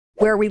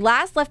where we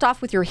last left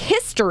off with your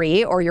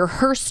history, or your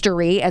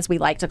herstory, as we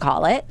like to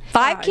call it.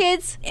 5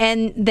 kids,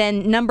 and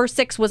then number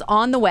 6 was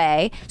on the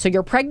way. So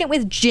you're pregnant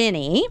with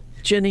Ginny.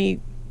 Ginny,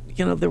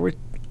 there were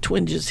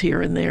twinges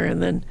here and there,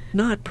 and then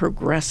not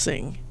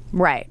progressing.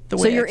 Right.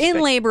 So you're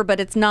in labor, but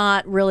it's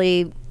not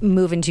really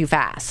moving too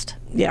fast.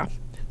 Yeah.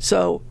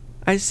 So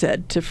I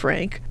said to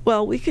Frank,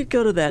 well, we could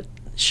go to that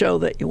show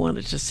that you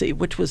wanted to see,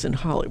 which was in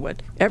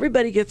Hollywood.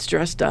 Everybody gets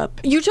dressed up.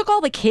 You took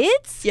all the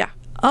kids? Yeah.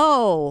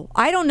 Oh,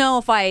 I don't know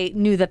if I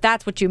knew that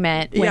that's what you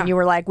meant when you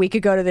were like, we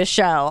could go to this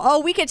show.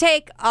 Oh, we could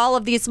take all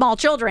of these small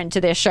children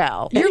to this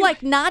show. Anyway. You're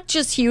like not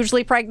just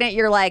hugely pregnant,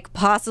 you're like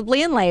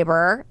possibly in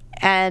labor,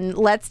 and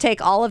let's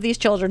take all of these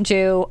children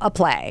to a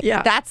play.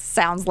 Yeah. That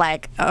sounds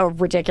like a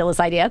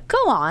ridiculous idea.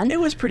 Go on. It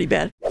was pretty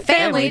bad.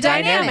 Family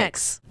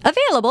DynamiKs.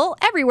 Available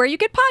everywhere you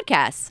get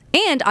podcasts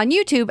and on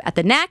YouTube at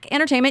the Knack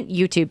Entertainment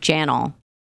YouTube channel.